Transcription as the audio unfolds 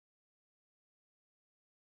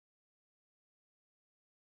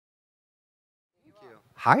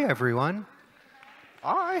Hi, everyone.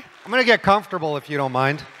 Hi. I'm going to get comfortable if you don't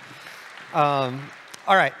mind. All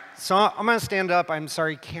right, so I'm going to stand up. I'm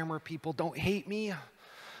sorry, camera people, don't hate me.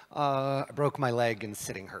 I broke my leg and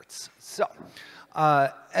sitting hurts. So,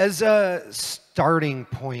 as a starting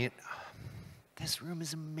point, this room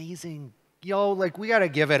is amazing. Yo, like, we got to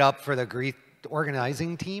give it up for the Greek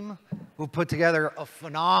organizing team who put together a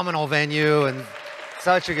phenomenal venue and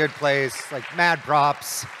such a good place, like mad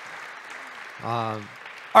props.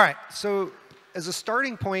 All right, so as a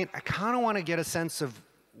starting point, I kind of want to get a sense of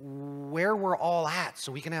where we're all at so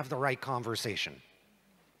we can have the right conversation.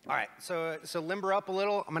 All right, so limber up a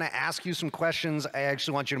little. I'm going to ask you some questions. I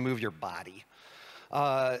actually want you to move your body.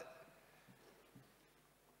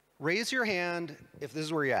 Raise your hand if this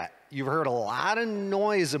is where you're at. You've heard a lot of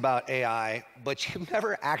noise about AI, but you've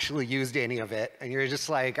never actually used any of it, and you're just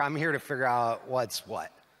like, I'm here to figure out what's what.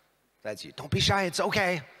 That's you. Don't be shy. It's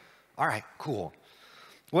okay. All right, cool.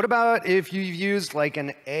 What about if you've used like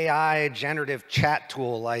an AI generative chat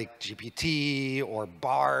tool like GPT or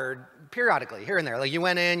Bard periodically, here and there? Like you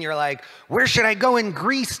went in, you're like, where should I go in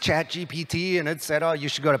Greece, Chat GPT? And it said, oh, you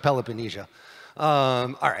should go to Peloponnesia.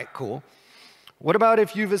 All right, cool. What about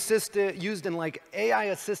if you've used an like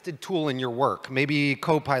AI-assisted tool in your work, maybe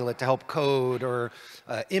Copilot to help code or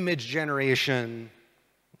image generation?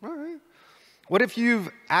 All right. What if you've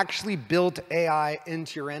actually built AI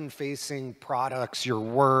into your end-facing products, your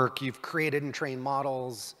work, you've created and trained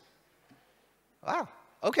models? Wow,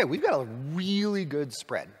 okay, we've got a really good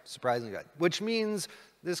spread, surprisingly good, which means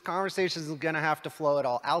this conversation is gonna have to flow at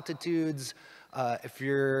all altitudes. If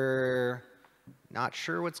you're not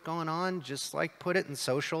sure what's going on, just like put it in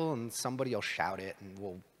social and somebody will shout it and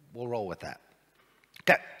we'll roll with that.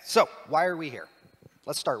 Okay, so why are we here?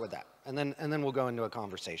 Let's start with that, and then we'll go into a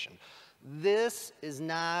conversation. This is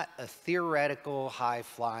not a theoretical,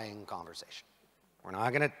 high-flying conversation. We're not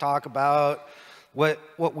going to talk about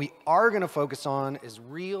what we are going to focus on is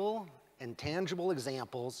real and tangible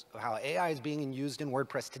examples of how AI is being used in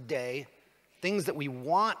WordPress today, things that we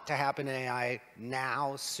want to happen in AI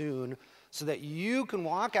now, soon, so that you can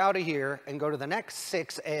walk out of here and go to the next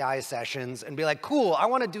 6 AI sessions and be like, cool, I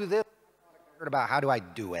want to do this. I heard about how do I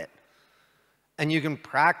do it? And you can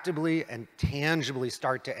practically and tangibly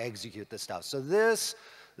start to execute this stuff. So this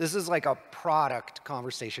is like a product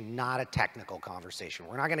conversation, not a technical conversation.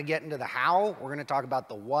 We're not going to get into the how. We're going to talk about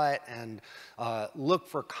the what and look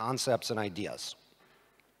for concepts and ideas.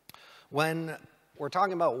 When we're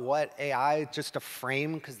talking about what AI, just to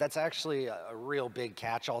frame, because that's actually a real big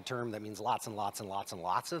catch-all term that means lots and lots and lots and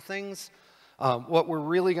lots of things. What we're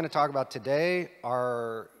really going to talk about today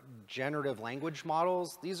are generative language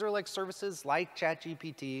models. These are like services like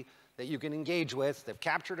ChatGPT that you can engage with. They've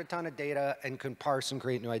captured a ton of data and can parse and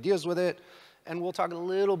create new ideas with it. And we'll talk a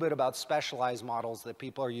little bit about specialized models that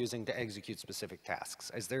people are using to execute specific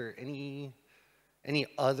tasks. Is there any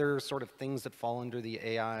other sort of things that fall under the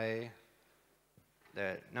AI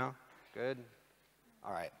no? Good?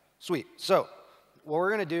 All right, sweet. So what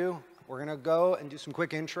we're gonna do, we're gonna go and do some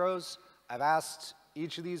quick intros. I've asked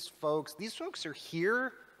each of these folks are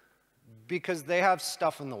here because they have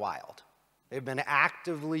stuff in the wild. They've been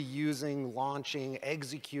actively using, launching,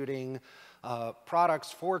 executing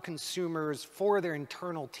products for consumers, for their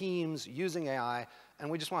internal teams, using AI, and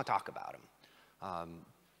we just want to talk about them.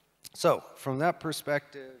 So from that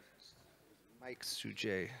perspective, Mike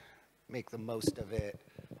Sujay, make the most of it.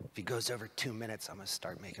 If he goes over 2 minutes, I'm going to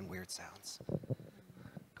start making weird sounds.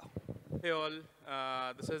 Go. Hey all,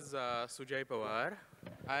 this is Sujay Pawar.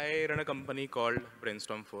 I run a company called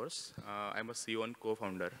Brainstorm Force. I'm a CEO and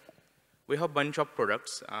co-founder. We have a bunch of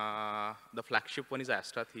products. The flagship one is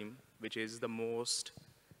Astra theme, which is the most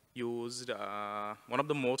used, one of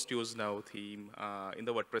the most used now theme in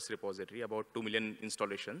the WordPress repository, about 2 million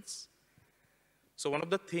installations. So one of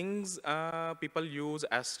the things people use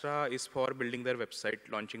Astra is for building their website,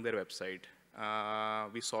 launching their website.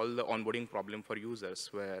 We solve the onboarding problem for users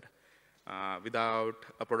where without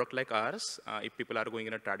a product like ours, if people are going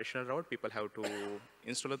in a traditional route, people have to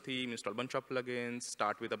install a theme, install a bunch of plugins,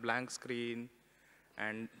 start with a blank screen,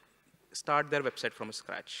 and start their website from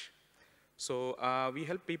scratch. So we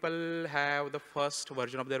help people have the first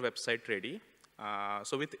version of their website ready.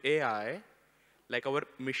 So with AI, like our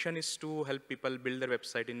mission is to help people build their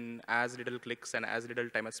website in as little clicks and as little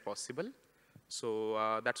time as possible.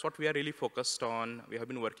 So that's what we are really focused on. We have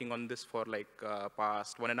been working on this for like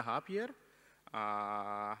past 1.5 years.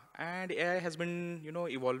 And AI has been,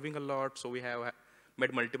 evolving a lot. So we have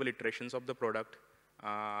made multiple iterations of the product.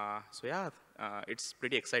 So yeah, it's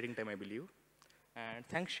pretty exciting time, I believe. And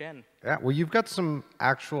thanks, Shen. Yeah, well, you've got some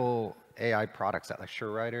actual AI products, like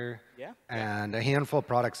SureWriter, Yeah. and a handful of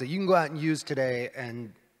products that you can go out and use today,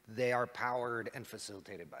 and they are powered and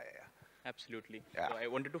facilitated by AI. Absolutely. Yeah. So I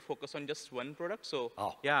wanted to focus on just one product. So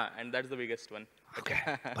Oh. yeah, and that's the biggest one. Okay,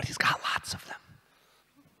 but he's got lots of them.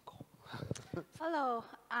 Hello,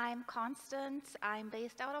 I'm Constance. I'm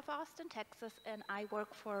based out of Austin, Texas, and I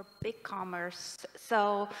work for BigCommerce.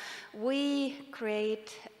 So we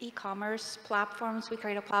create e-commerce platforms. We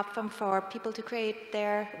create a platform for people to create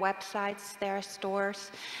their websites, their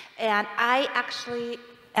stores. And I actually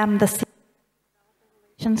am the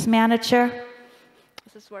relations manager.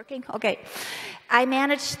 Is this working? Okay. I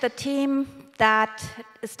manage the team that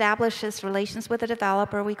establishes relations with the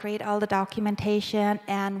developer. We create all the documentation,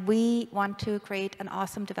 and we want to create an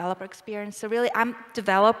awesome developer experience. So really, I'm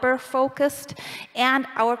developer-focused, and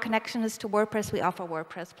our connection is to WordPress. We offer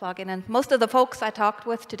WordPress plugin, and most of the folks I talked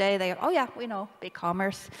with today, they, oh yeah, we know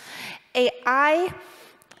BigCommerce. AI,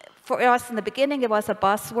 for us in the beginning, it was a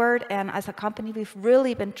buzzword, and as a company, we've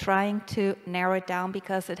really been trying to narrow it down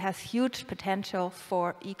because it has huge potential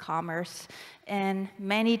for e-commerce in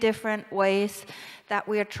many different ways that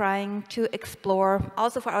we are trying to explore.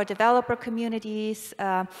 Also for our developer communities,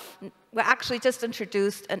 we actually just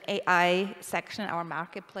introduced an AI section in our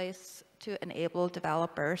marketplace to enable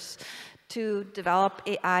developers to develop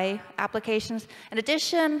AI applications. In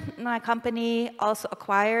addition, my company also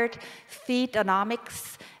acquired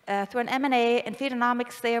Feedonomics through an M&A. In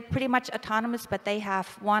Feedonomics, they are pretty much autonomous, but they have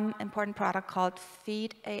one important product called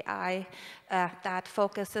Feed AI that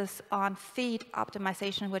focuses on feed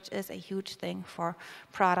optimization, which is a huge thing for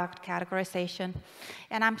product categorization.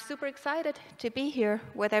 And I'm super excited to be here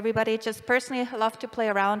with everybody. Just personally, I love to play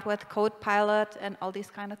around with CodePilot and all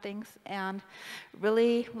these kind of things, and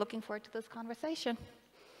really looking forward to this conversation.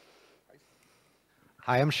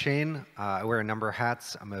 Hi, I'm Shane. I wear a number of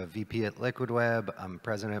hats. I'm a VP at LiquidWeb. I'm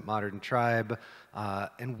president at Modern Tribe.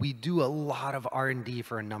 And we do a lot of R&D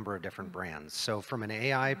for a number of different brands. So from an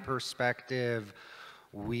AI perspective,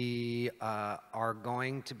 we are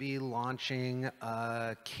going to be launching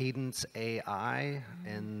Cadence AI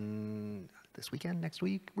in this weekend, next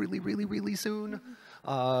week, really soon.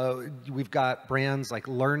 We've got brands like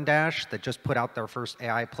LearnDash that just put out their first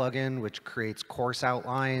AI plugin, which creates course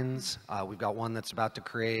outlines. We've got one that's about to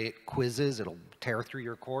create quizzes. It'll tear through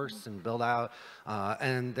your course and build out.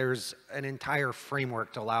 And there's an entire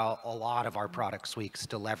framework to allow a lot of our product suites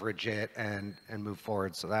to leverage it and move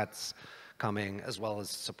forward. So that's coming, as well as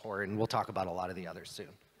support. And we'll talk about a lot of the others soon.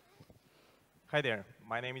 Hi there,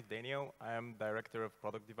 my name is Daniel. I am Director of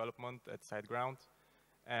Product Development at SiteGround.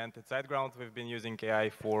 And at SiteGround, we've been using AI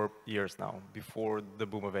for years now, before the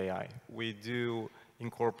boom of AI. We do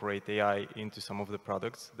incorporate AI into some of the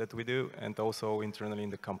products that we do, and also internally in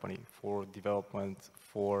the company for development,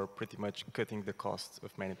 for pretty much cutting the costs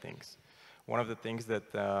of many things. One of the things that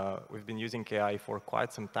we've been using AI for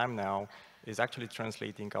quite some time now is actually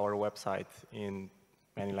translating our website in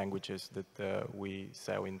many languages that we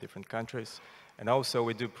sell in different countries. And also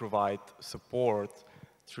we do provide support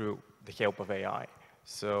through the help of AI.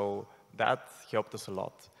 So that helped us a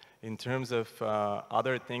lot. In terms of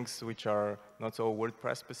other things which are not so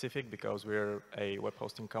WordPress specific, because we're a web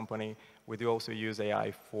hosting company, we do also use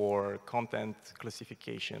AI for content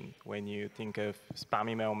classification. When you think of spam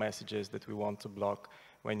email messages that we want to block,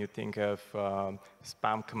 when you think of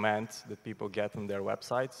spam comments that people get on their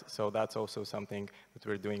websites. So that's also something that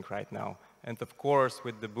we're doing right now. And of course,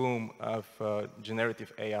 with the boom of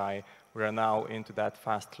generative AI, we are now into that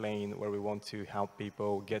fast lane where we want to help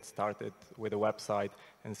people get started with a website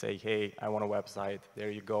and say, hey, I want a website.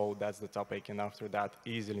 There you go. That's the topic. And after that,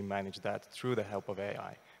 easily manage that through the help of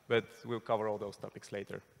AI. But we'll cover all those topics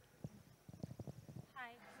later.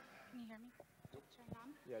 Hi, can you hear me? Turned on?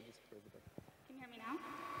 Yeah, just press the button. Can you hear me now?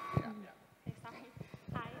 Yeah. Okay, sorry.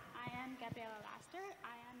 Hi, I am Gabriela Laster.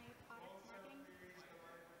 I am a product marketing.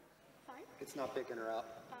 Sorry? It's not picking her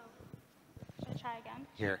up. Oh, should I try again?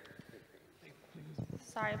 Here.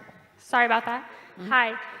 Sorry about that.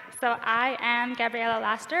 Hi, so I am Gabriela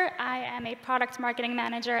Laster. I am a product marketing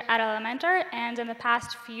manager at Elementor, and in the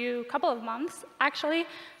past couple of months, actually,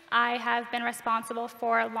 I have been responsible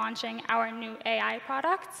for launching our new AI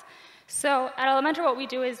products. So at Elementor, what we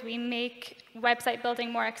do is we make website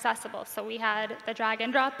building more accessible. So we had the drag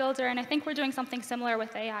and drop builder, and I think we're doing something similar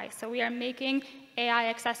with AI. So we are making AI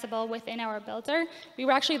accessible within our builder. We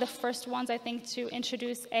were actually the first ones, I think, to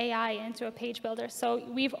introduce AI into a page builder. So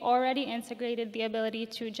we've already integrated the ability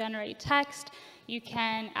to generate text. You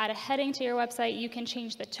can add a heading to your website. You can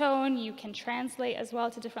change the tone. You can translate as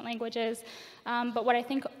well to different languages. But what I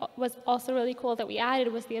think was also really cool that we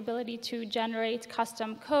added was the ability to generate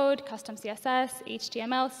custom code, custom CSS,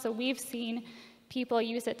 HTML. So we've seen people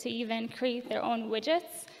use it to even create their own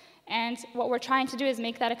widgets. And what we're trying to do is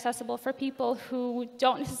make that accessible for people who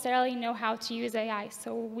don't necessarily know how to use AI.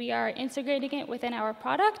 So we are integrating it within our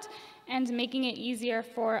product and making it easier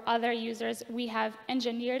for other users. We have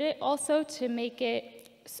engineered it also to make it,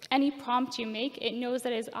 any prompt you make, it knows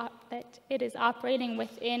that it is operating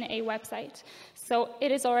within a website. So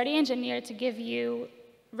it is already engineered to give you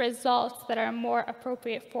results that are more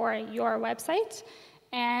appropriate for your website.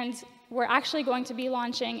 And we're actually going to be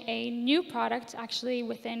launching a new product actually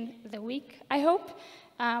within the week, I hope.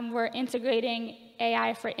 We're integrating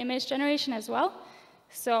AI for image generation as well.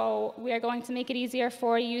 So we are going to make it easier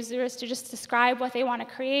for users to just describe what they want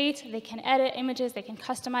to create. They can edit images. They can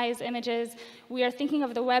customize images. We are thinking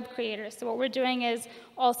of the web creators. So what we're doing is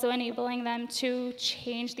also enabling them to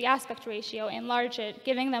change the aspect ratio, enlarge it,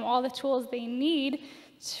 giving them all the tools they need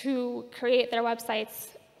to create their websites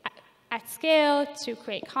at scale, to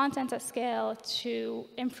create content at scale, to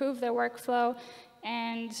improve their workflow.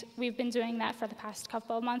 And we've been doing that for the past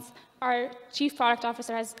couple of months. Our chief product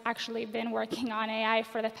officer has actually been working on AI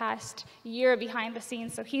for the past year behind the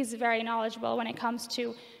scenes, so he's very knowledgeable when it comes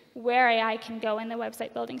to where AI can go in the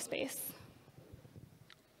website building space.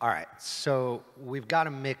 All right, so we've got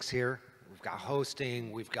a mix here. We've got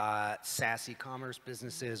hosting, we've got SaaS e-commerce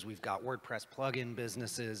businesses, we've got WordPress plugin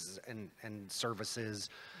businesses and services.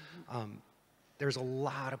 There's a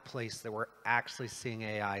lot of places that we're actually seeing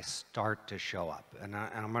AI start to show up. And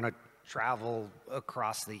I'm going to travel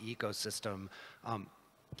across the ecosystem.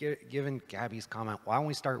 Given Gabby's comment, why don't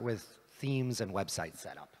we start with themes and website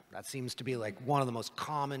setup? That seems to be like one of the most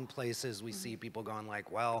common places we see people going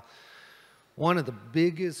like, well, one of the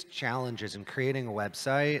biggest challenges in creating a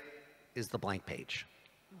website is the blank page.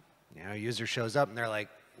 You know, a user shows up and they're like,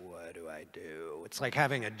 what do I do? It's like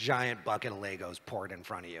having a giant bucket of Legos poured in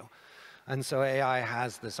front of you. And so AI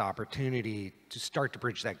has this opportunity to start to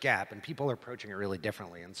bridge that gap, and people are approaching it really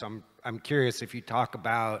differently. And so I'm curious if you talk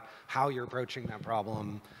about how you're approaching that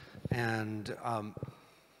problem and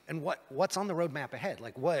what's on the roadmap ahead.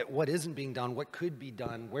 Like what isn't being done, what could be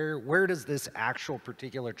done, where does this actual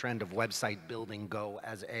particular trend of website building go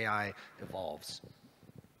as AI evolves?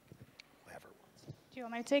 Do you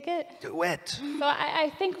want me to take it? Do it. So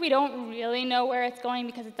I think we don't really know where it's going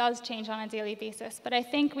because it does change on a daily basis. But I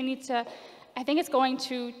think it's going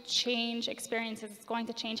to change experiences. It's going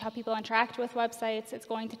to change how people interact with websites. It's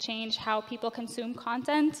going to change how people consume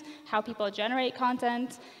content, how people generate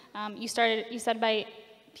content. You said by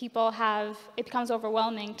people it becomes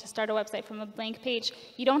overwhelming to start a website from a blank page.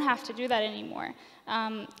 You don't have to do that anymore.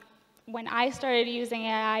 When I started using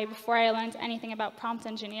AI, before I learned anything about prompt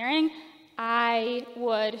engineering, I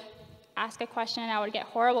would ask a question and I would get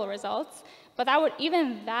horrible results, but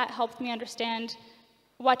even that helped me understand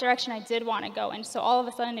what direction I did want to go. And so all of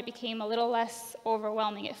a sudden it became a little less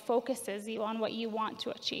overwhelming. It focuses you on what you want to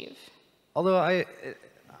achieve. Although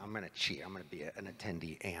I'm going to cheat. I'm going to be an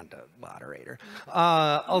attendee and a moderator.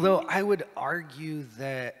 Although I would argue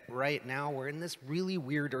that right now we're in this really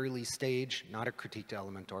weird early stage, not a critique to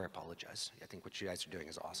Elementor, I apologize. I think what you guys are doing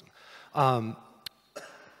is awesome.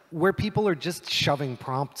 Where people are just shoving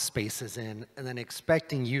prompt spaces in and then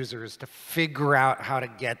expecting users to figure out how to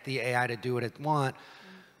get the AI to do what it wants,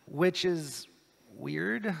 which is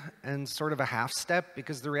weird and sort of a half step,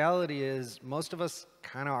 because the reality is most of us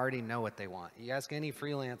kind of already know what they want. You ask any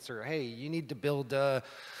freelancer, hey, you need to build a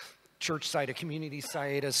church site, a community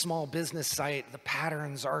site, a small business site. The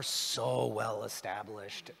patterns are so well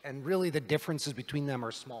established. And really the differences between them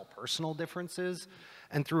are small personal differences.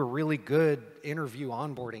 And through a really good interview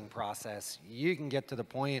onboarding process, you can get to the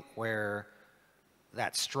point where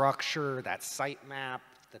that structure, that sitemap,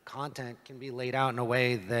 the content can be laid out in a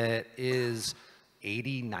way that is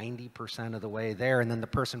 80, 90% of the way there, and then the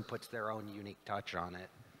person puts their own unique touch on it.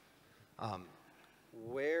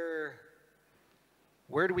 Where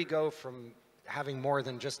do we go from having more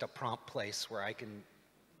than just a prompt place where I can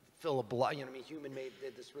fill a block? You know, I mean, HumanMade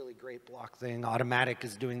did this really great block thing. Automatic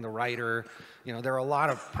is doing the writer. You know, there are a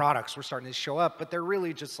lot of products we're starting to show up, but they're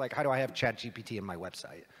really just like, how do I have ChatGPT in my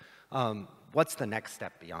website? What's the next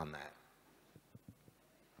step beyond that?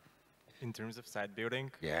 In terms of site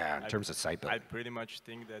building? Yeah, in terms of site building. I pretty much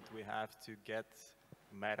think that we have to get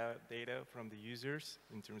metadata from the users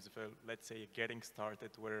in terms of, let's say, getting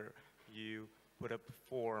started where you put up a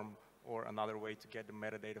form or another way to get the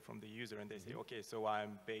metadata from the user, and they say, okay, so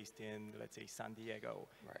I'm based in, let's say, San Diego,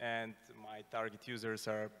 and my target users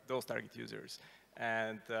are those target users,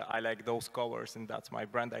 and I like those colors, and that's my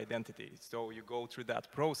brand identity. So you go through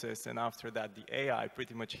that process, and after that, the AI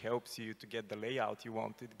pretty much helps you to get the layout you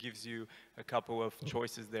want. It gives you a couple of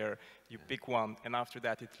choices there. You pick one, and after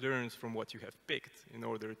that, it learns from what you have picked in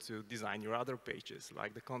order to design your other pages,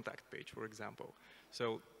 like the contact page, for example.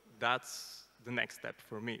 So that's the next step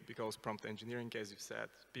for me, because prompt engineering, as you said,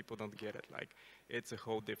 people don't get it. Like, it's a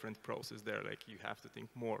whole different process there. Like, you have to think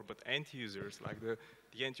more. But end users, like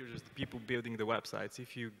the end users, the people building the websites,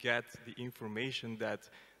 if you get the information that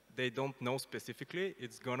they don't know specifically,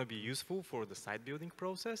 it's going to be useful for the site building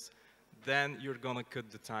process, then you're going to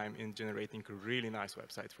cut the time in generating a really nice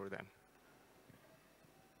website for them.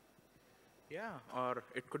 Yeah, or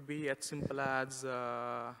it could be as simple as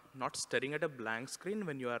not staring at a blank screen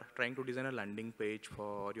when you are trying to design a landing page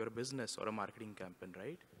for your business or a marketing campaign,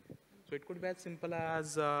 right? So it could be as simple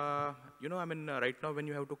as, you know, I mean, right now when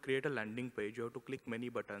you have to create a landing page, you have to click many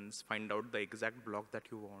buttons, find out the exact block that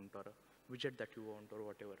you want or a widget that you want or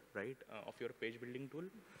whatever, right, of your page building tool.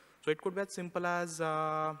 So it could be as simple as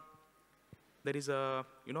there is a,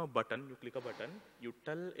 you know, button, you click a button, you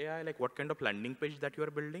tell AI like what kind of landing page that you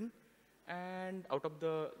are building, and out of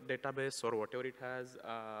the database or whatever it has,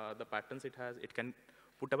 the patterns it has, it can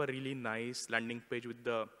put up a really nice landing page with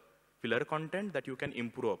the filler content that you can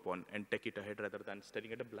improve upon and take it ahead rather than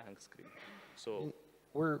staring at a blank screen. So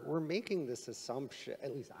we're making this assumption,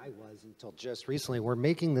 at least I was until just recently, we're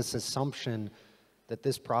making this assumption that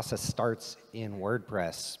this process starts in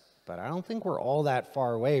WordPress, but I don't think we're all that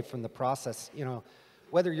far away from the process. You know,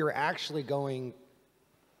 whether you're actually going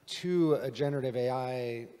to a generative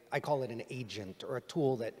AI, I call it an agent or a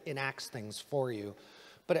tool that enacts things for you.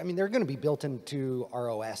 But I mean, they're going to be built into our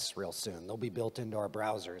OS real soon. They'll be built into our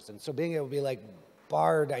browsers. And so being able to be like,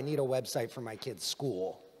 Bard, I need a website for my kid's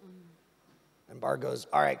school. And Bard goes,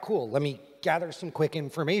 all right, cool. Let me gather some quick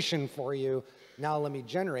information for you. Now let me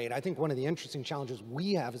generate. I think one of the interesting challenges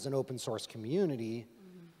we have as an open source community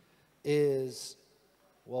is,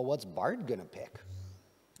 well, what's Bard going to pick?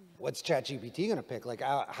 What's ChatGPT going to pick? Like,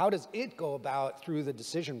 how does it go about through the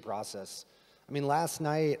decision process? I mean, last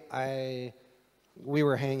night, we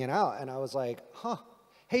were hanging out, and I was like,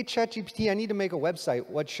 hey, ChatGPT, I need to make a website.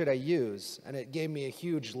 What should I use? And it gave me a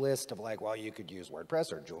huge list of like, well, you could use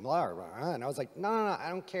WordPress or Joomla, or and I was like, no, I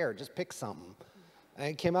don't care. Just pick something. And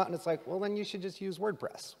it came out, and it's like, well, then you should just use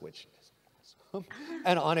WordPress, which is awesome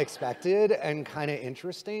and unexpected and kind of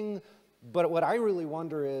interesting. But what I really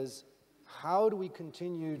wonder is, how do we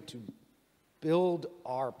continue to build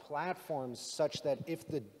our platforms such that if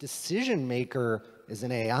the decision maker is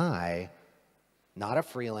an AI, not a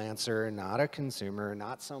freelancer, not a consumer,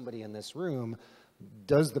 not somebody in this room,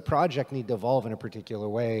 does the project need to evolve in a particular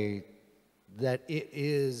way that it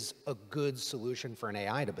is a good solution for an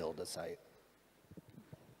AI to build a site?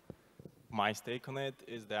 My take on it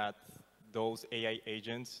is that those AI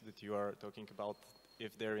agents that you are talking about,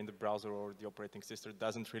 if they're in the browser or the operating system,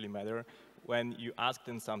 doesn't really matter. When you ask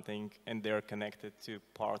them something and they're connected to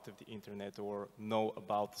part of the internet or know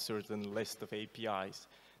about a certain list of APIs,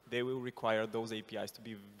 they will require those APIs to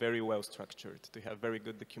be very well structured, to have very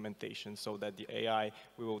good documentation so that the AI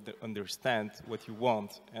will understand what you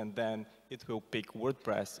want, and then it will pick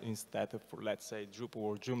WordPress instead of, let's say, Drupal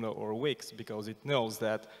or Joomla or Wix, because it knows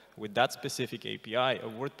that with that specific API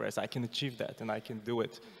of WordPress, I can achieve that, and I can do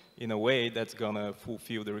it in a way that's going to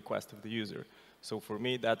fulfill the request of the user. So for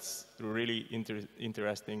me, that's a really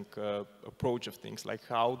interesting approach of things, like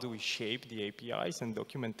how do we shape the APIs and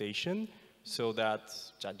documentation so that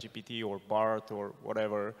ChatGPT or BART or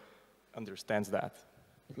whatever understands that.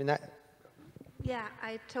 I mean, that. Yeah,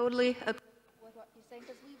 I totally agree with what you're saying,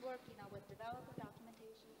 because we work, you know, with developer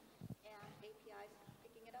documentation and APIs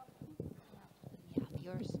picking it up. Yeah,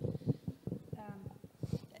 yours.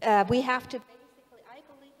 We have to basically, I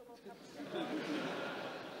believe it will come.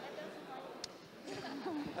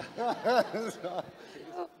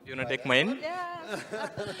 You want to take mine?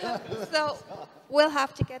 Yes. So we'll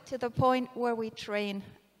have to get to the point where we train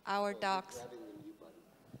our docs.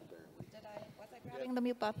 Was I grabbing the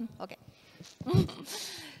mute button? Okay.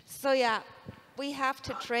 So yeah, we have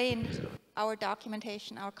to train our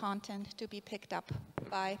documentation, our content to be picked up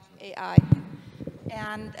by AI.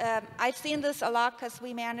 And I've seen this a lot because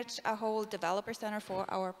we manage a whole developer center for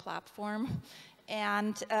our platform.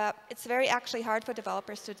 And it's very actually hard for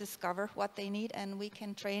developers to discover what they need, and we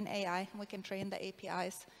can train AI, we can train the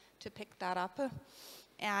APIs to pick that up.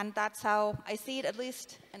 And that's how I see it, at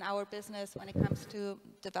least in our business, when it comes to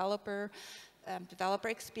developer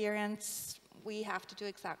experience. we have to do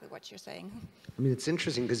exactly what you're saying. I mean, it's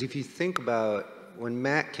interesting because if you think about when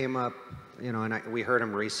Matt came up, you know, and we heard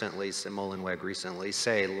him recently, Molenweg recently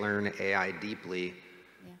say, learn AI deeply.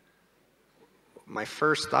 Yeah. My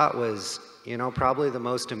first thought was, you know, probably the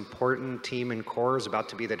most important team in core is about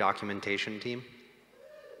to be the documentation team.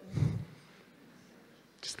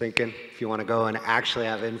 Just thinking, if you want to go and actually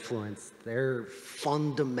have influence, they're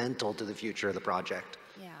fundamental to the future of the project.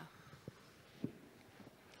 Yeah.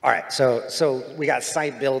 All right, so we got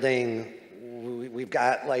site building. We've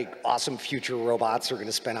got like awesome future robots who are going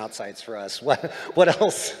to spin out sites for us. What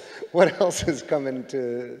else? What else is coming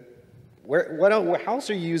to? How else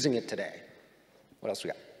are you using it today? What else we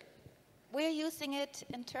got? We're using it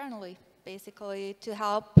internally, basically, to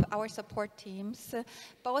help our support teams,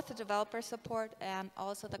 both the developer support and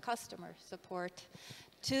also the customer support,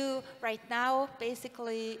 to right now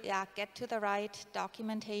basically get to the right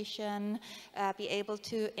documentation, be able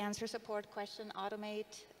to answer support question,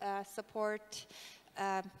 automate support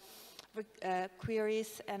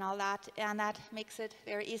queries and all that, and that makes it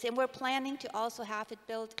very easy. And we're planning to also have it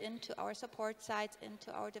built into our support sites,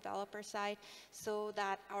 into our developer site, so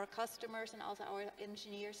that our customers and also our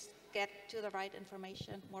engineers get to the right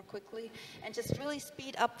information more quickly and just really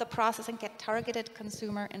speed up the process and get targeted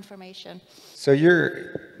consumer information. So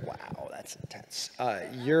wow, that's intense.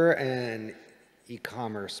 You're an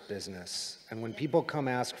e-commerce business, and when people come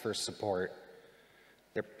ask for support,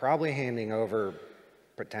 they're probably handing over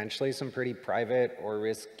potentially some pretty private or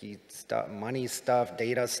risky stuff, money stuff,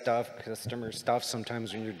 data stuff, customer stuff,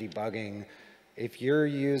 sometimes when you're debugging. If you're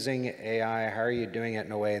using AI, how are you doing it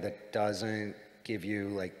in a way that doesn't give you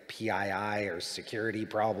like PII or security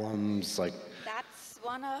problems? Like, that's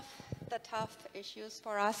one of the tough issues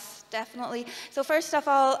for us, definitely. So first of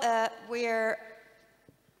all, we're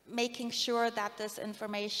making sure that this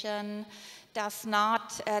information does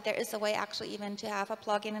not, there is a way actually even to have a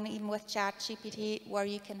plugin, and even with ChatGPT, where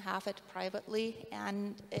you can have it privately,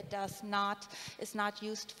 and it is not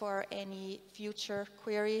used for any future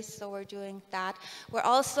queries, so we're doing that. We're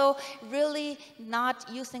also really not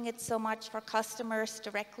using it so much for customers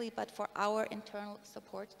directly, but for our internal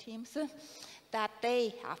support teams, that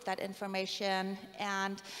they have that information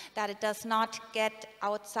and that it does not get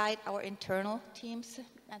outside our internal teams.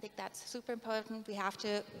 I think that's super important. We have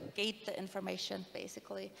to gate the information,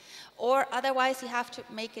 basically. Or otherwise, you have to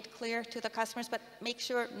make it clear to the customers, but make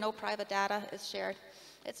sure no private data is shared.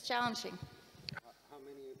 It's challenging. how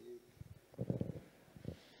many of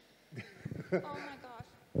you? Oh my gosh.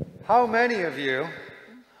 How many of you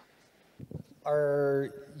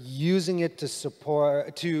are using it to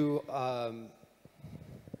support,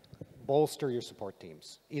 bolster your support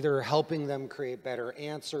teams, either helping them create better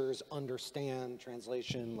answers, understand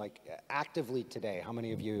translation, like actively today? How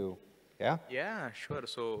many of you, yeah? Yeah, sure.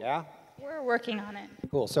 So Yeah? We're working on it.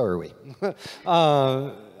 Cool, so are we.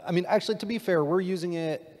 I mean, actually, to be fair, we're using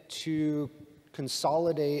it to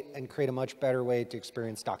consolidate and create a much better way to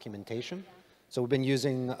experience documentation. So we've been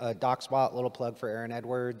using a DocSpot, little plug for Aaron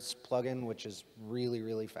Edwards plugin, which is really,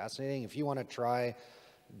 really fascinating. If you want to try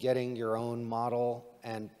getting your own model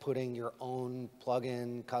and putting your own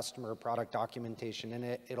plugin, customer, product documentation in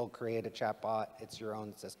it, it'll create a chatbot. It's your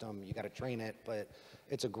own system. You got to train it, but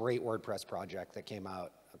it's a great WordPress project that came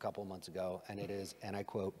out a couple months ago, and it is, and I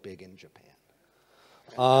quote, big in Japan.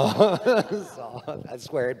 So that's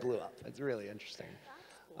where it blew up. It's really interesting.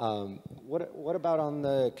 What about on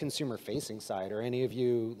the consumer-facing side? Or any of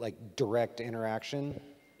you like direct interaction?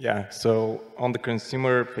 Yeah, so on the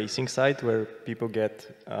consumer-facing side, where people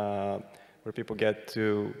get to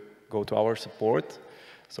go to our support.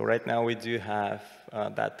 So right now we do have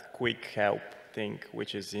that quick help thing,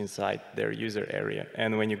 which is inside their user area.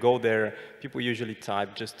 And when you go there, people usually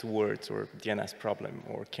type just 2 words, or DNS problem,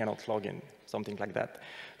 or cannot log in, something like that.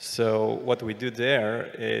 So what we do there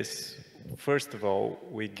is, first of all,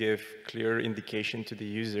 we give clear indication to the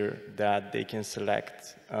user that they can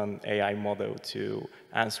select an AI model to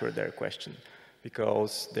answer their question,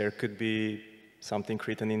 because there could be something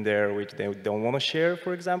written in there which they don't want to share,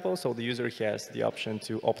 for example, so the user has the option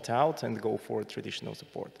to opt out and go for traditional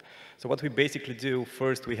support. So what we basically do,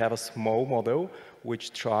 first we have a small model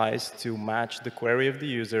which tries to match the query of the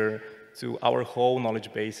user to our whole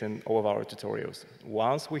knowledge base and all of our tutorials.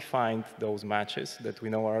 Once we find those matches that we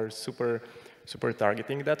know are super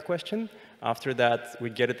targeting that question, after that we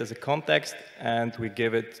get it as a context and we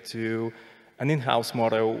give it to an in-house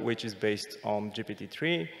model which is based on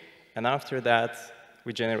GPT-3, and after that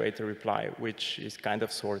we generate a reply which is kind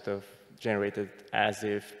of sort of generated as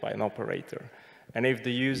if by an operator. And if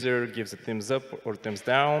the user gives a thumbs up or thumbs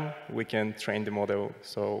down, we can train the model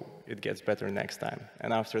so it gets better next time.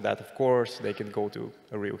 And after that, of course, they can go to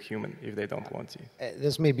a real human if they don't want to.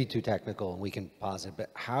 This may be too technical, and we can pause it, but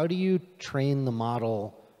how do you train the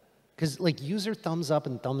model? Because like user thumbs up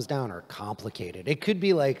and thumbs down are complicated. It could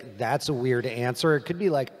be like, that's a weird answer. It could be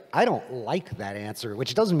like, I don't like that answer,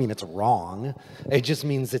 which doesn't mean it's wrong. It just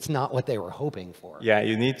means it's not what they were hoping for. Yeah,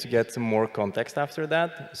 you need to get some more context after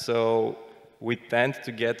that. So we tend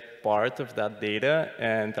to get part of that data,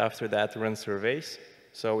 and after that run surveys.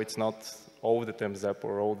 So it's not all the thumbs up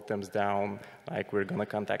or all the thumbs down, like we're going to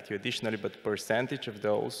contact you additionally, but percentage of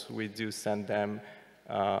those, we do send them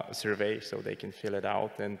a survey so they can fill it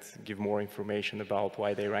out and give more information about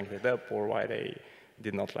why they ranked it up or why they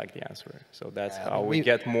did not like the answer. So that's how we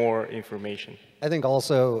get more information. I think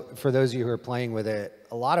also, for those of you who are playing with it,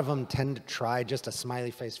 a lot of them tend to try just a smiley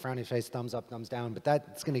face, frowny face, thumbs up, thumbs down, but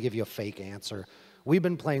that's going to give you a fake answer. We've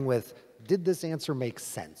been playing with, did this answer make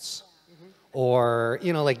sense? Or,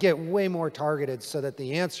 you know, like get way more targeted so that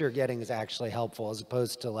the answer you're getting is actually helpful, as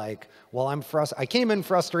opposed to like, well, I came in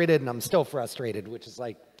frustrated and I'm still frustrated, which is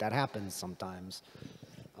like, that happens sometimes.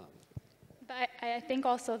 But I think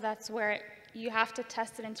also that's where you have to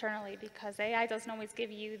test it internally, because AI doesn't always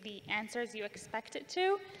give you the answers you expect it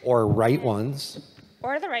to. Or right ones.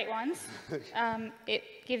 Or the right ones. It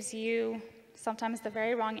gives you sometimes the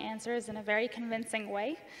very wrong answers in a very convincing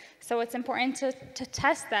way. So it's important to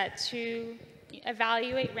test that, to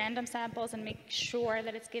evaluate random samples and make sure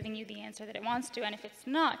that it's giving you the answer that it wants to. And if it's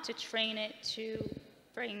not, to train it to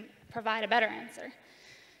provide a better answer.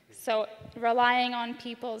 So relying on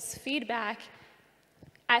people's feedback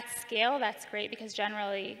at scale, that's great, because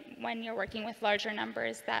generally when you're working with larger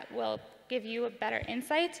numbers, that will give you a better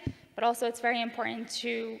insight. But also it's very important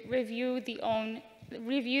to review the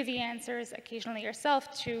answers occasionally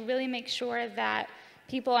yourself to really make sure that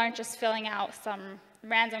people aren't just filling out some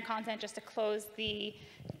random content just to close the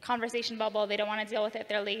conversation bubble. They don't want to deal with it.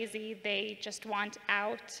 They're lazy. They just want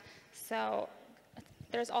out. So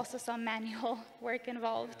there's also some manual work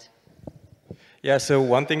involved. Yeah, so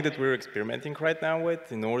one thing that we're experimenting right now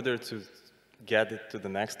with in order to get it to the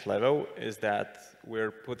next level is that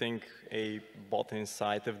we're putting a bot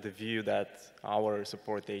inside of the view that our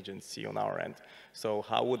support agents see on our end. So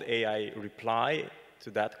how would AI reply to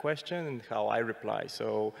that question and how I reply?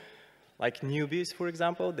 So like newbies, for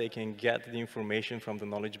example, they can get the information from the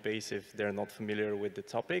knowledge base if they're not familiar with the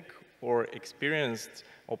topic, or experienced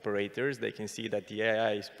operators, they can see that the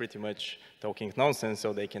AI is pretty much talking nonsense,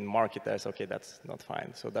 so they can mark it as, okay, that's not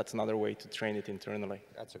fine. So that's another way to train it internally.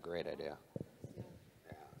 That's a great idea.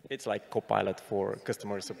 It's like Copilot for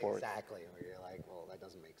customer support. Exactly, where you're like, well, that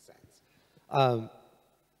doesn't make sense.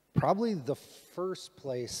 Probably the first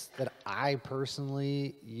place that I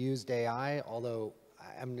personally used AI, although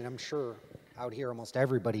I mean, I'm sure out here almost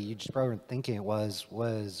everybody, you just probably weren't thinking it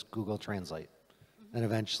was Google Translate. And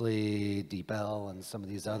eventually DeepL and some of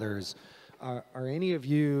these others. Are any of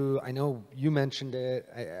you, I know you mentioned it,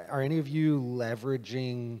 are any of you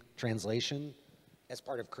leveraging translation as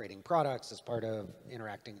part of creating products, as part of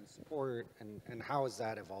interacting in support, and how is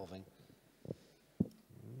that evolving?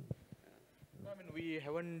 I mean, we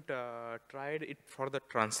haven't tried it for the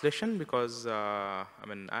translation because, I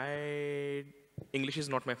mean, English is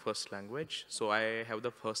not my first language, so I have the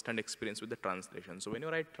first-hand experience with the translation. So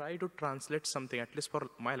whenever I try to translate something, at least for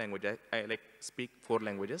my language, I like speak 4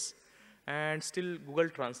 languages, and still Google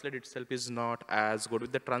Translate itself is not as good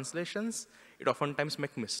with the translations. It oftentimes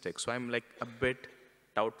makes mistakes. So I'm like a bit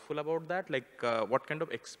doubtful about that, like what kind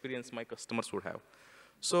of experience my customers would have.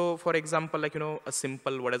 So for example, like, you know, a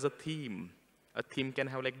simple, what is a theme? A theme can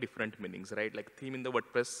have like different meanings, right? Like theme in the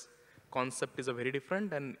WordPress concept is a very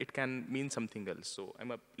different, and it can mean something else. So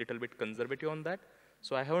I'm a little bit conservative on that.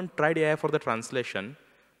 So I haven't tried AI for the translation,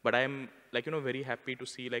 but I'm like, you know, very happy to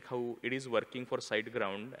see like how it is working for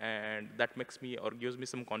SiteGround, and that makes me or gives me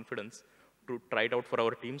some confidence to try it out for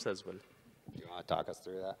our teams as well. Do you want to talk us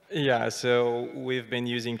through that? Yeah, so we've been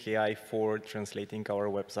using AI for translating our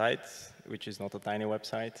website, which is not a tiny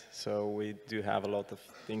website. So we do have a lot of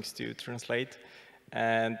things to translate.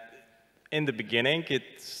 And in the beginning,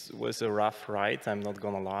 it was a rough ride, I'm not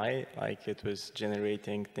gonna lie. Like, it was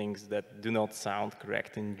generating things that do not sound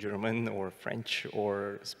correct in German or French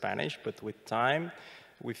or Spanish, but with time,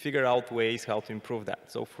 we figure out ways how to improve that.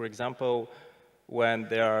 So for example, when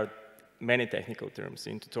there are many technical terms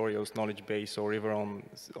in tutorials, knowledge base, or even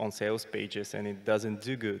on sales pages, and it doesn't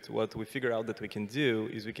do good, what we figure out that we can do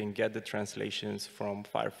is we can get the translations from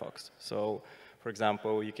Firefox. So for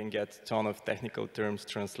example, you can get a ton of technical terms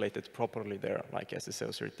translated properly there, like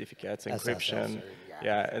SSL certificates, encryption,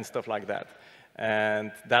 yeah, and stuff like that.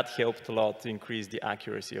 And that helped a lot to increase the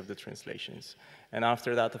accuracy of the translations. And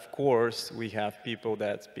after that, of course, we have people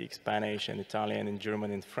that speak Spanish and Italian and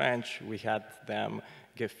German and French. We had them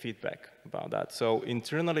give feedback about that. So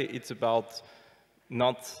internally, it's about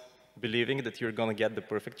not believing that you're going to get the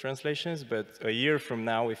perfect translations, but a year from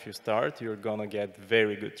now, if you start, you're going to get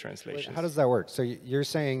very good translations. Wait, how does that work? So you're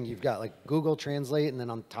saying you've got like Google Translate, and then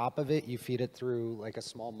on top of it, you feed it through like a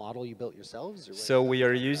small model you built yourselves? Or so we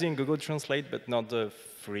are using Google Translate, but not the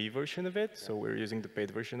free version of it. So we're using the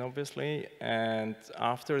paid version, obviously. And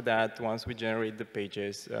after that, once we generate the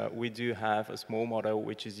pages, we do have a small model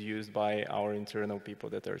which is used by our internal people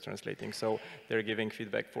that are translating. So they're giving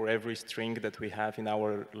feedback for every string that we have in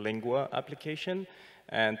our Lingua application,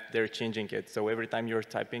 and they're changing it. So every time you're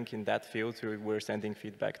typing in that field, we're sending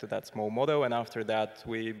feedback to that small model. And after that,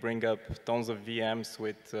 we bring up tons of VMs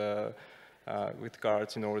with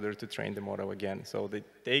cards in order to train the model again. So it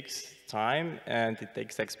takes time and it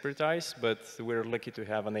takes expertise, but we're lucky to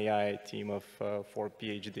have an AI team of 4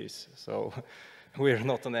 PhDs. So we're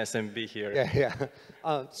not an SMB here. Yeah.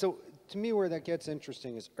 So to me, where that gets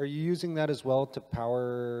interesting is, are you using that as well to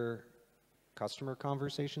power customer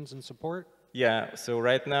conversations and support? Yeah, so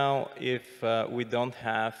right now, if we don't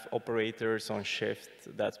have operators on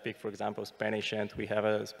shift that speak, for example, Spanish, and we have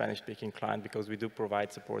a Spanish-speaking client because we do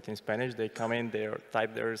provide support in Spanish, they come in, they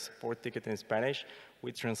type their support ticket in Spanish,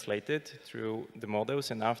 we translate it through the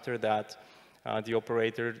models, and after that, the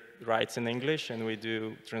operator writes in English, and we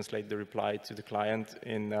do translate the reply to the client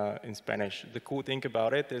in Spanish. The cool thing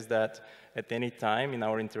about it is that at any time in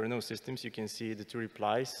our internal systems, you can see the 2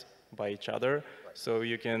 replies by each other, so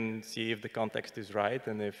you can see if the context is right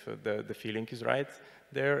and if the feeling is right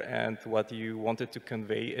there, and what you wanted to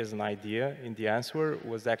convey as an idea in the answer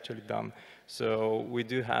was actually done. So we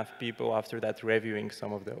do have people after that reviewing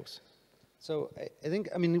some of those. So I think,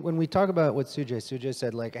 I mean, when we talk about what Sujay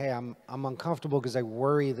said, like, hey, I'm uncomfortable because I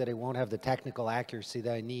worry that I won't have the technical accuracy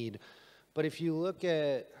that I need. But if you look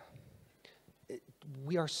at,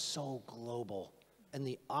 we are so global. And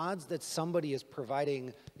the odds that somebody is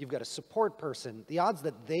providing, you've got a support person, the odds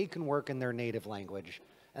that they can work in their native language,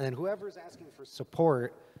 and then whoever's asking for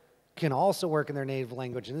support can also work in their native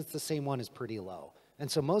language, and it's the same one, is pretty low. And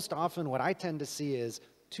so most often what I tend to see is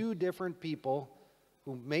 2 different people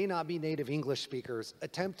who may not be native English speakers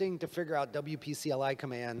attempting to figure out WP-CLI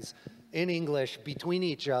commands in English between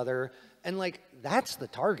each other. And like, that's the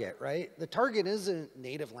target, right? The target isn't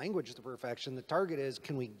native language to perfection. The target is,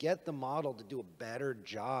 can we get the model to do a better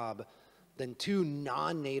job than 2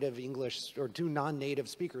 non-native English or 2 non-native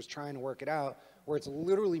speakers trying to work it out, where it's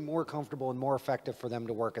literally more comfortable and more effective for them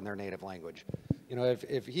to work in their native language. You know,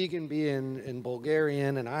 if he can be in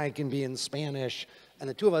Bulgarian and I can be in Spanish, and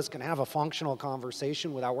the 2 of us can have a functional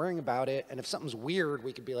conversation without worrying about it, and if something's weird,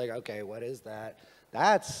 we could be like, okay, what is that?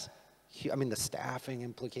 That's, I mean, the staffing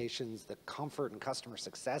implications, the comfort and customer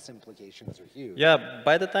success implications are huge. Yeah,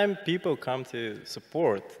 by the time people come to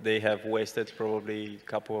support, they have wasted probably a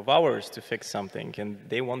couple of hours to fix something, and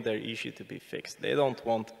they want their issue to be fixed. They don't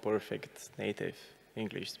want perfect native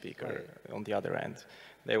English speaker on the other end.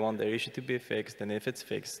 They want their issue to be fixed, and if it's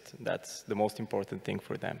fixed, that's the most important thing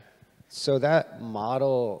for them. So that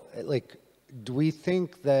model, like, do we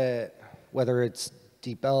think that, whether it's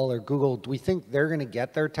DeepL or Google, do we think they're going to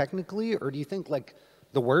get there technically, or do you think like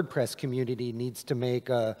the WordPress community needs to make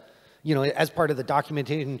a, you know, as part of the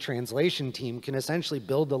documentation and translation team, can essentially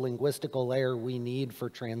build the linguistical layer we need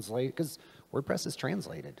for translate, because WordPress is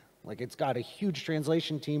translated. Like, it's got a huge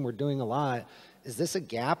translation team. We're doing a lot. Is this a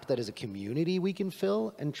gap that as a community we can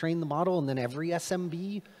fill and train the model, and then every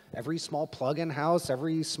SMB, every small plugin house,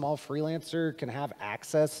 every small freelancer can have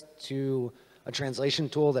access to a translation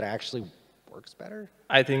tool that actually works better?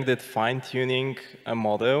 I think that fine-tuning a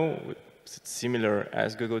model similar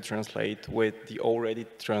as Google Translate with the already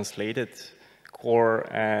translated core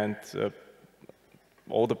and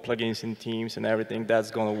all the plugins in Teams and everything, that's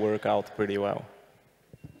going to work out pretty well.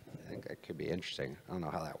 I think that could be interesting. I don't know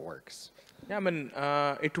how that works. Yeah, I mean,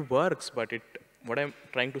 it works, but what I'm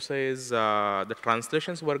trying to say is the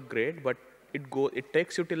translations work great, but it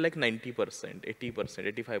takes you till like 90%,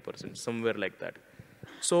 80%, 85%, somewhere like that.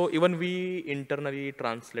 So even we internally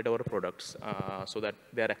translate our products so that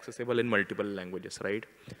they are accessible in multiple languages, right?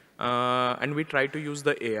 And we try to use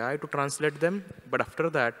the AI to translate them, but after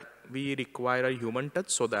that, we require a human touch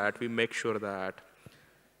so that we make sure that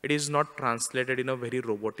it is not translated in a very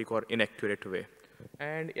robotic or inaccurate way.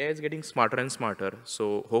 And AI is getting smarter and smarter,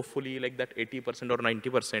 so hopefully like that 80% or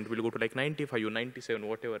 90% will go to like 95 or 97,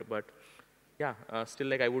 whatever, but yeah, still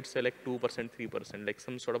like I would say like 2%, 3%, like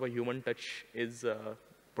some sort of a human touch is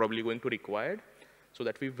probably going to be required. so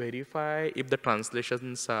that we verify if the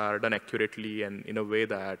translations are done accurately and in a way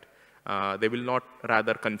that they will not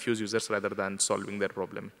rather confuse users rather than solving their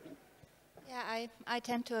problem. Yeah, I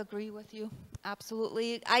tend to agree with you.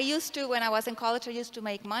 Absolutely. I used to, when I was in college, I used to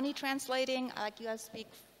make money translating. Like, you guys speak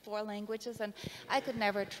 4 languages, and I could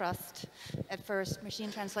never trust at first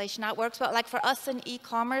machine translation. That works, but like for us in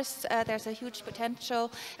e-commerce, there's a huge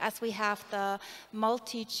potential as we have the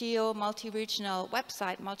multi-geo, multi-regional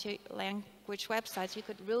website, multi-language websites. You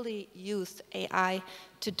could really use AI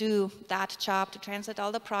to do that job, to translate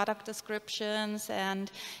all the product descriptions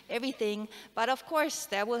and everything. But of course,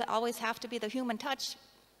 there will always have to be the human touch.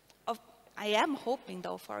 I am hoping,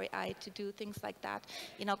 though, for AI to do things like that,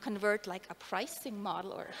 you know, convert like a pricing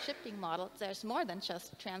model or a shipping model. There's more than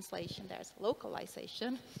just translation, there's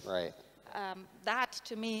localization. Right. That,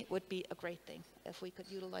 to me, would be a great thing if we could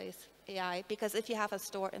utilize AI, because if you have a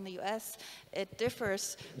store in the US, it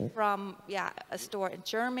differs from, a store in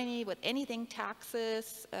Germany with anything,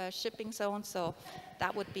 taxes, shipping, so on. So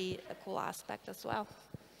that would be a cool aspect as well.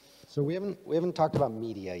 So we haven't talked about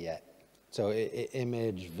media yet. So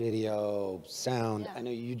image, video, sound. Yeah. I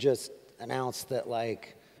know you just announced that,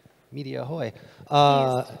 like, media ahoy.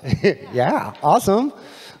 Yeah, awesome.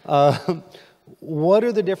 What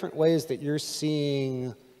are the different ways that you're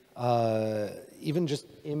seeing even just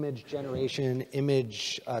image generation,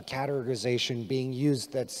 image categorization being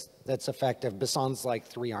used that's effective, besides like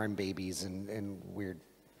 3-arm babies and weird?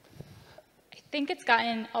 I think it's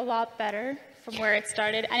gotten a lot better from where it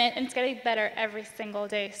started, and it's getting better every single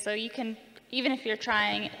day. So you can, even if you're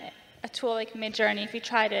trying a tool like Midjourney, if you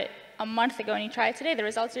tried it a month ago and you try it today, the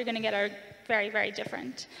results you're going to get are very, very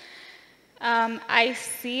different. I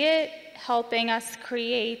see it helping us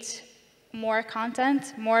create more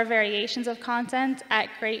content, more variations of content at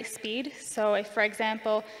great speed. So if, for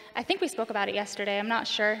example, I think we spoke about it yesterday, I'm not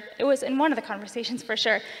sure. It was in one of the conversations for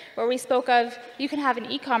sure, where we spoke of, you can have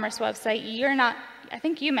an e-commerce website, I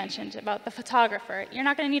think you mentioned about the photographer. You're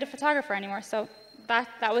not going to need a photographer anymore, so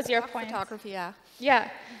that was your point. Photography, yeah. Yeah,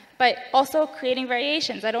 but also creating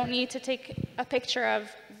variations. I don't need to take a picture of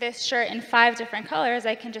this shirt in 5 different colors.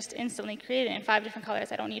 I can just instantly create it in 5 different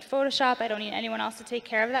colors. I don't need Photoshop. I don't need anyone else to take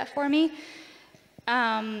care of that for me.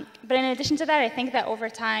 But in addition to that, I think that over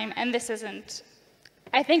time, and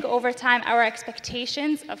I think over time, our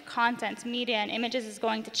expectations of content, media, and images is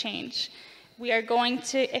going to change. We are going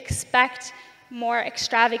to expect more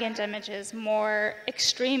extravagant images, more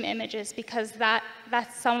extreme images, because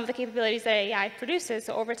that's some of the capabilities that AI produces.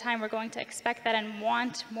 So over time, we're going to expect that and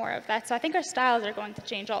want more of that. So I think our styles are going to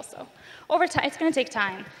change also. Over time, it's going to take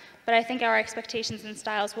time, but I think our expectations and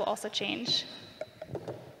styles will also change.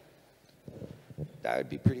 That would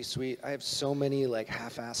be pretty sweet. I have so many like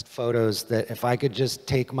half-assed photos that if I could just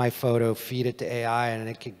take my photo, feed it to AI, and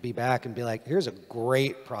it could be back and be like, here's a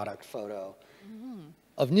great product photo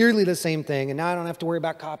of nearly the same thing, and now I don't have to worry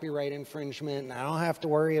about copyright infringement, and I don't have to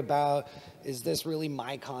worry about, is this really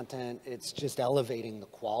my content? It's just elevating the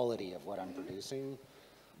quality of what I'm producing.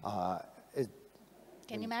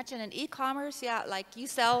 Can you imagine in e-commerce? Yeah, like you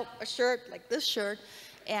sell a shirt, like this shirt,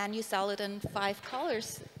 and you sell it in 5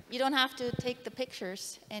 colors. You don't have to take the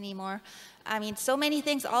pictures anymore. I mean, so many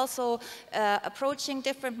things. Also, approaching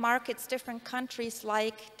different markets, different countries,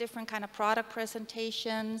 like different kind of product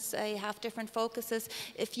presentations. You have different focuses.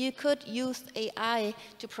 If you could use AI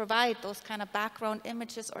to provide those kind of background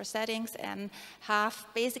images or settings and have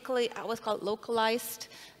basically what's called localized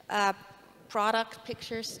product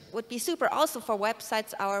pictures, would be super. Also for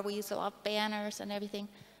websites, we use a lot of banners and everything.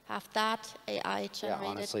 Have that AI generated. Yeah,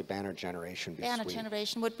 honestly, banner generation would be sweet. Banner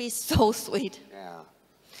generation would be so sweet. Yeah.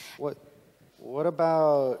 What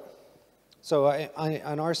about, so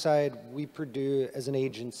on our side, we produce, as an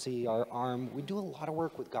agency, our arm, we do a lot of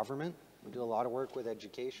work with government. We do a lot of work with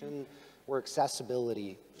education, where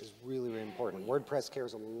accessibility is really, really important. WordPress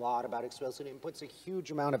cares a lot about accessibility and puts a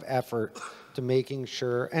huge amount of effort to making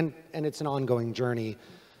sure, and it's an ongoing journey,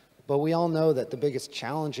 but we all know that the biggest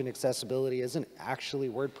challenge in accessibility isn't actually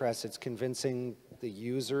WordPress, it's convincing the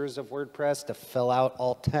users of WordPress to fill out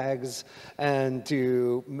alt tags and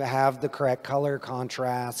to have the correct color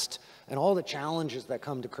contrast and all the challenges that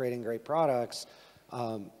come to creating great products.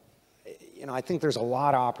 You know, I think there's a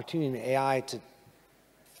lot of opportunity in AI to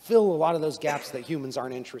fill a lot of those gaps that humans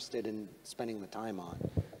aren't interested in spending the time on.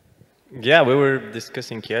 Yeah, we were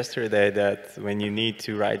discussing yesterday that when you need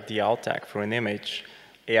to write the alt tag for an image,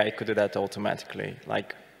 AI could do that automatically.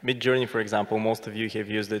 Like Midjourney, for example, most of you have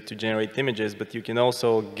used it to generate images, but you can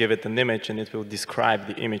also give it an image and it will describe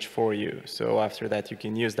the image for you. So after that, you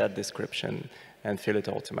can use that description and fill it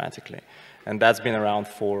automatically. And that's been around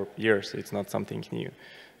for years, so it's not something new.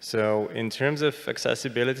 So in terms of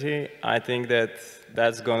accessibility, I think that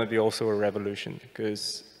that's going to be also a revolution,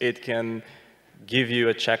 because it can give you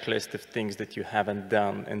a checklist of things that you haven't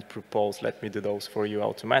done and propose, let me do those for you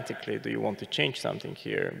automatically. Do you want to change something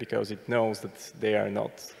here? Because it knows that they are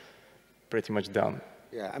not pretty much done.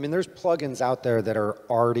 Yeah, I mean, there's plugins out there that are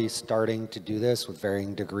already starting to do this with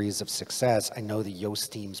varying degrees of success. I know the Yoast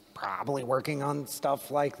team's probably working on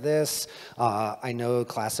stuff like this. I know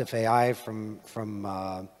Classif AI from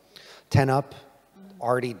 10up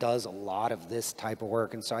already does a lot of this type of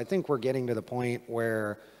work. And so I think we're getting to the point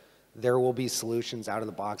where there will be solutions out of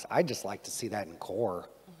the box. I'd just like to see that in core.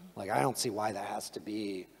 Like, I don't see why that has to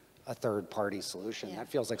be a third-party solution. Yeah. That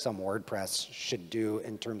feels like something WordPress should do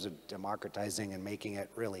in terms of democratizing and making it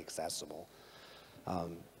really accessible.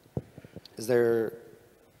 What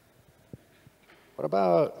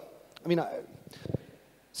about, I mean,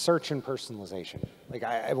 search and personalization. Like,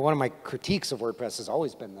 one of my critiques of WordPress has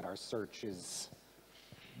always been that our search is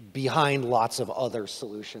behind lots of other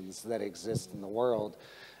solutions that exist in the world.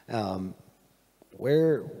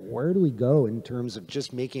 Where do we go in terms of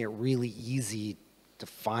just making it really easy to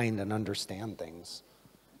find and understand things?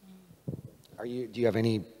 Do you have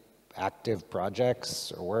any active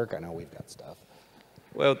projects or work? I know we've got stuff.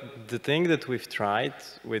 Well, the thing that we've tried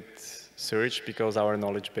with search, because our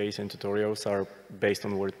knowledge base and tutorials are based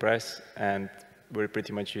on WordPress, and we're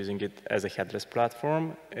pretty much using it as a headless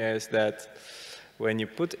platform, is that when you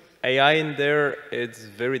put AI in there, it's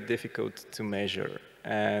very difficult to measure.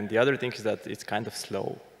 And the other thing is that it's kind of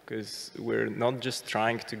slow, because we're not just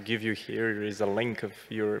trying to give you here is a link of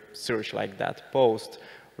your search like that post.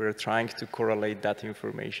 We're trying to correlate that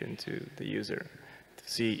information to the user to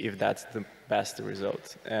see if that's the best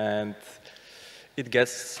result. And it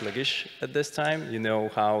gets sluggish at this time. You know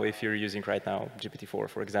how if you're using right now GPT-4,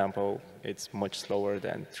 for example, it's much slower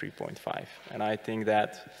than 3.5. And I think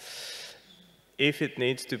that if it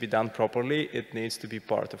needs to be done properly, it needs to be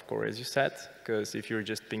part of core, as you said, because if you're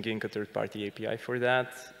just pinging a third-party API for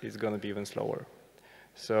that, it's going to be even slower.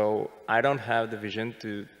 So I don't have the vision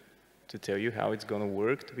to tell you how it's going to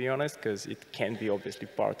work, to be honest, because it can be obviously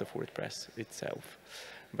part of WordPress itself.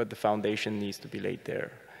 But the foundation needs to be laid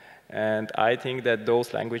there. And I think that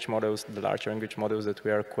those language models, the large language models that we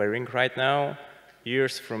are querying right now,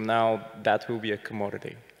 years from now, that will be a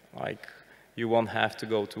commodity. Like, you won't have to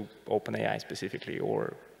go to OpenAI specifically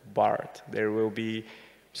or BART. There will be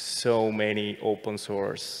so many open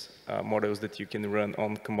source models that you can run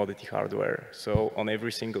on commodity hardware. So on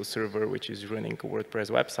every single server which is running a WordPress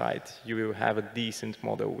website, you will have a decent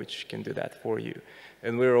model which can do that for you.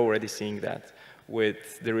 And we're already seeing that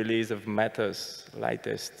with the release of Meta's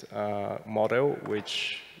latest model,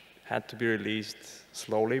 which had to be released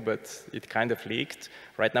slowly, but it kind of leaked.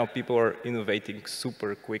 Right now, people are innovating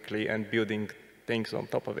super quickly and building things on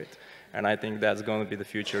top of it. And I think that's going to be the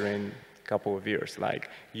future in a couple of years. Like,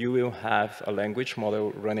 you will have a language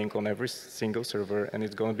model running on every single server, and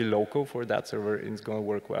it's going to be local for that server, and it's going to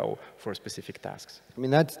work well for specific tasks. I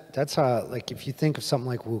mean, that's how, like, if you think of something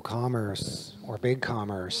like WooCommerce or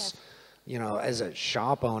BigCommerce, you know, as a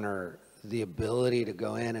shop owner, the ability to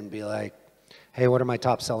go in and be like, hey, what are my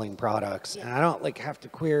top selling products? And I don't like have to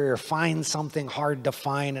query or find something hard to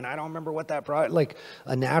find, and I don't remember what that product, like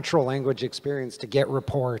a natural language experience to get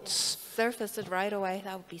reports. Surface it right away.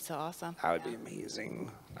 That would be so awesome. That would be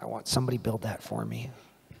amazing. I want somebody build that for me.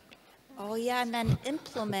 Oh yeah, and then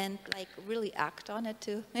implement, like really act on it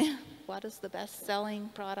too. What is the best selling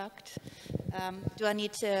product? Do I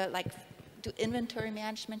need to like do inventory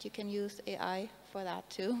management? You can use AI for that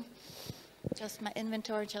too. Just my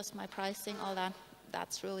inventory, just my pricing, all that.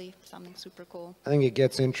 That's really something super cool. I think it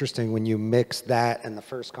gets interesting when you mix that and the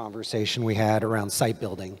first conversation we had around site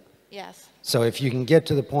building. Yes. So if you can get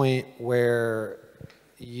to the point where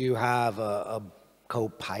you have a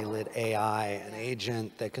co-pilot AI, an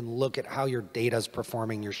agent that can look at how your data's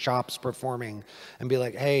performing, your shop's performing, and be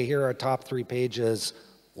like, hey, here are top 3 pages.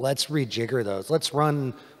 Let's rejigger those. Let's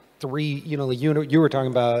run 3, you know, you were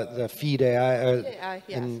talking about the feed AI,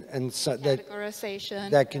 yes. and so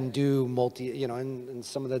categorization that can do and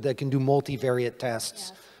some of that can do multivariate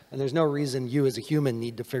tests. Yes. And there's no reason you as a human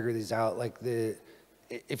need to figure these out. Like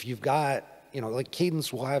if you've got, you know, like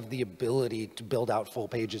Cadence will have the ability to build out full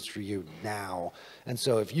pages for you now. And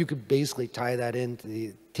so if you could basically tie that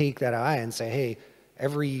into take that AI and say, hey,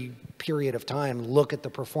 every period of time, look at the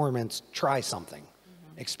performance, try something.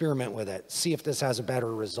 Experiment with it, see if this has a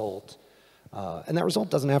better result. And that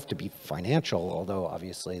result doesn't have to be financial, although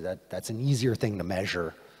obviously that's an easier thing to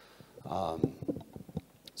measure.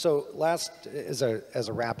 So last, as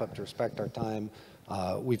a wrap up to respect our time,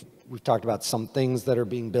 we've talked about some things that are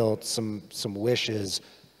being built, some wishes.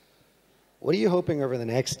 What are you hoping over the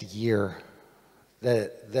next year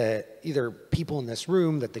that either people in this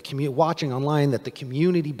room, that the watching online, that the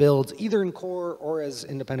community builds, either in core or as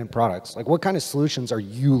independent products? Like, what kind of solutions are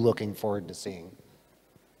you looking forward to seeing?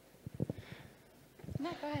 No,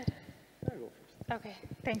 go ahead. Okay,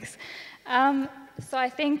 thanks. So I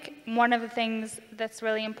think one of the things that's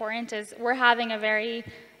really important is we're having a very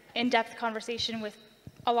in-depth conversation with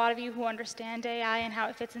a lot of you who understand AI and how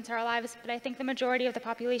it fits into our lives, but I think the majority of the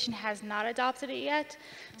population has not adopted it yet.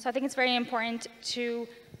 So I think it's very important to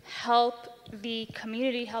help the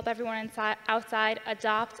community, help everyone outside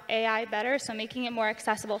adopt AI better, so making it more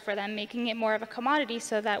accessible for them, making it more of a commodity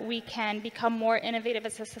so that we can become more innovative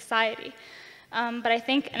as a society. But I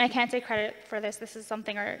think, and I can't take credit for this, this is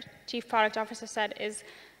something our chief product officer said, is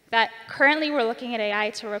that currently we're looking at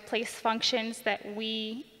AI to replace functions that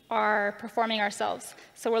we are performing ourselves.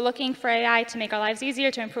 So we're looking for AI to make our lives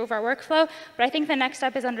easier, to improve our workflow, but I think the next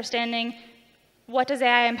step is understanding what does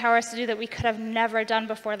AI empower us to do that we could have never done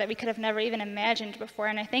before, that we could have never even imagined before,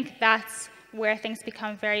 and I think that's where things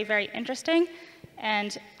become very, very interesting,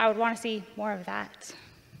 and I would want to see more of that.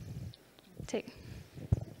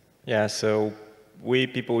 Yeah, so we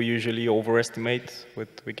people usually overestimate what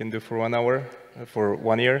we can do for 1 hour, for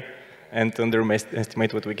 1 year, and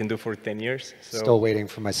underestimate what we can do for 10 years. So, still waiting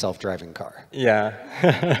for my self-driving car.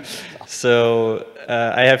 Yeah. So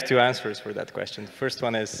I have two answers for that question. The first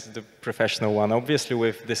one is the professional one. Obviously,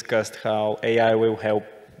 we've discussed how AI will help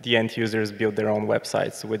the end users build their own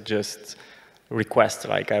websites with just requests,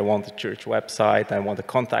 like I want a church website, I want a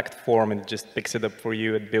contact form, and it just picks it up for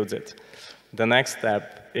you, it builds it. The next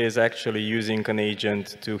step is actually using an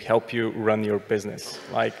agent to help you run your business.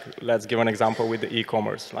 Like, let's give an example with the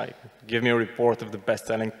e-commerce. Like, give me a report of the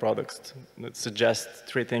best-selling products. Suggest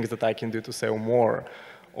 3 things that I can do to sell more.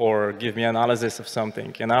 Or give me analysis of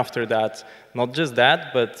something. And after that, not just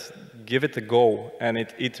that, but give it a goal, and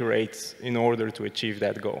it iterates in order to achieve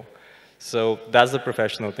that goal. So that's the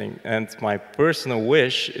professional thing. And my personal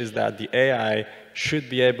wish is that the AI should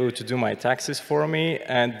be able to do my taxes for me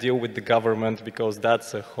and deal with the government, because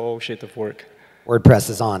that's a whole shit of work. WordPress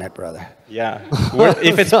is on it, brother. Yeah.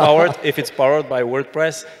 If it's powered by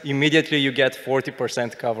WordPress, immediately you get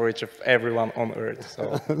 40% coverage of everyone on Earth.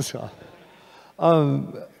 So.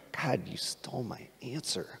 God, you stole my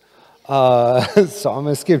answer. So I'm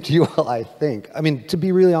going to skip to you while I think. I mean, to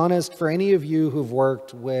be really honest, for any of you who've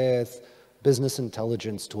worked with business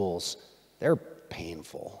intelligence tools, they're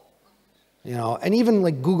painful. You know, and even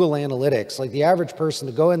like Google Analytics, like the average person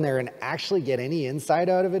to go in there and actually get any insight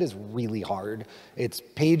out of it is really hard. It's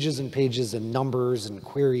pages and pages and numbers and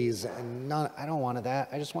queries, and I don't want that.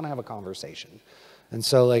 I just want to have a conversation. And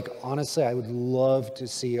so, like, honestly, I would love to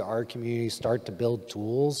see our community start to build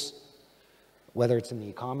tools, whether it's in the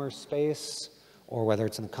e-commerce space or whether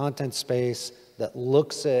it's in the content space, that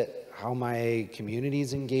looks at how my community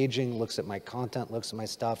is engaging, looks at my content, looks at my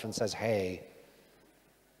stuff, and says, hey,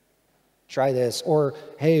 try this. Or,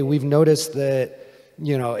 hey, we've noticed that,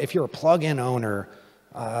 you know, if you're a plugin owner,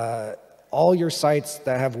 all your sites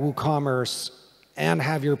that have WooCommerce and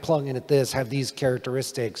have your plugin at this have these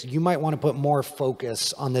characteristics. You might want to put more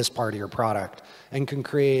focus on this part of your product, and can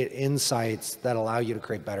create insights that allow you to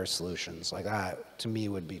create better solutions. Like that, to me,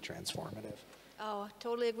 would be transformative. Oh,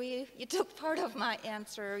 totally agree. You took part of my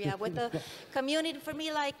answer. Yeah, with the community, for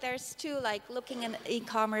me, like there's two, like looking in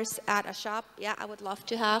e-commerce at a shop. Yeah, I would love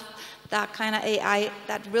to have that kind of AI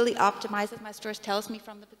that really optimizes my stores, tells me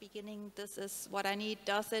from the beginning, this is what I need,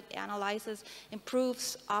 does it, analyzes,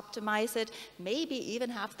 improves, optimizes it, maybe even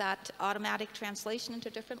have that automatic translation into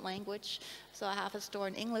different language. So I have a store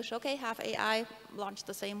in English, okay, have AI, launch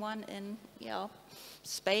the same one in, you know,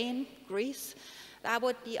 Spain, Greece. That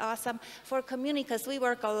would be awesome for community, because we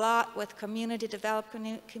work a lot with community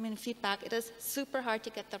development, community feedback. It is super hard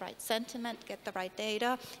to get the right sentiment, get the right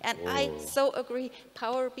data. And I so agree,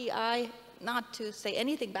 Power BI, not to say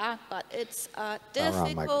anything bad, but it's a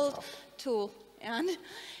difficult tool. And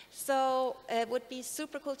so it would be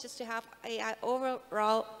super cool just to have AI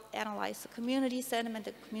overall analyze the community sentiment,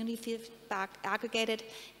 the community feedback aggregated,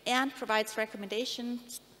 and provides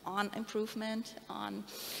recommendations on improvement,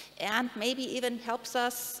 and maybe even helps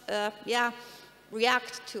us,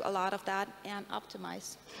 react to a lot of that and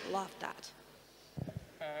optimize. Love that.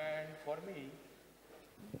 And for me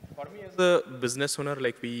as a business owner,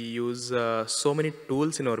 like we use so many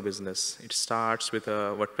tools in our business. It starts with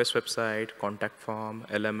a WordPress website, contact form,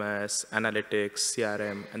 LMS, analytics,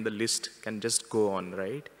 CRM, and the list can just go on,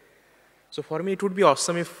 right? So for me, it would be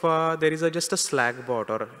awesome if there is just a Slack bot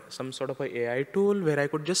or some sort of a AI tool where I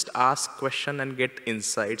could just ask question and get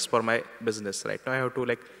insights for my business. Right now, I have to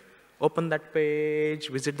like open that page,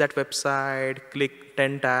 visit that website, click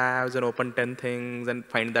 10 tabs and open 10 things and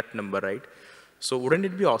find that number, right? So wouldn't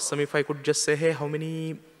it be awesome if I could just say, hey, how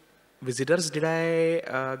many visitors did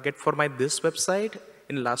I get for this website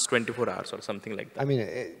in last 24 hours or something like that? I mean,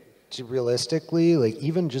 realistically, like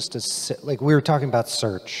even just like we were talking about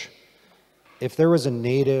search. If there was a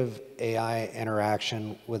native AI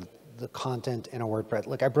interaction with the content in a WordPress,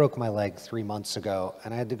 like I broke my leg 3 months ago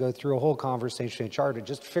and I had to go through a whole conversation with HR to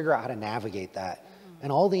just figure out how to navigate that.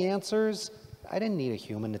 And all the answers, I didn't need a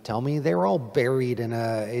human to tell me. They were all buried in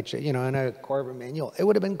in a corporate manual. It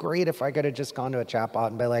would have been great if I could have just gone to a chatbot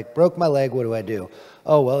and be like, broke my leg, what do I do?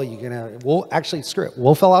 Oh, well, we'll actually, screw it.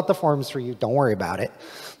 We'll fill out the forms for you. Don't worry about it.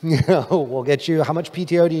 We'll get you, how much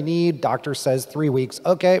PTO do you need? Doctor says 3 weeks.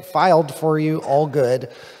 Okay, filed for you, all good.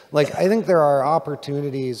 Like, I think there are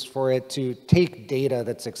opportunities for it to take data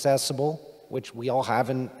that's accessible, which we all have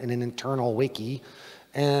in an internal wiki,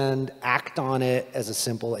 and act on it as a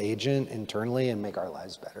simple agent internally and make our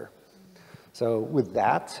lives better. So with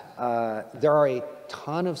that, there are a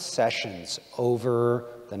ton of sessions over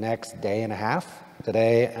the next day and a half,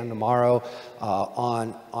 today and tomorrow,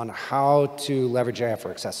 on how to leverage AI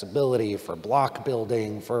for accessibility, for block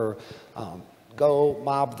building, for go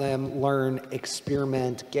mob them, learn,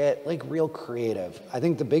 experiment, get like real creative. I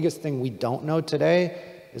think the biggest thing we don't know today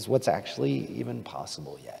is what's actually even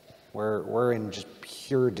possible yet. We're in just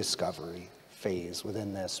pure discovery phase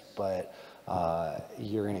within this, but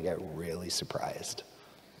you're gonna get really surprised.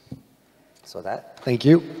 So thank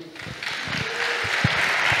you.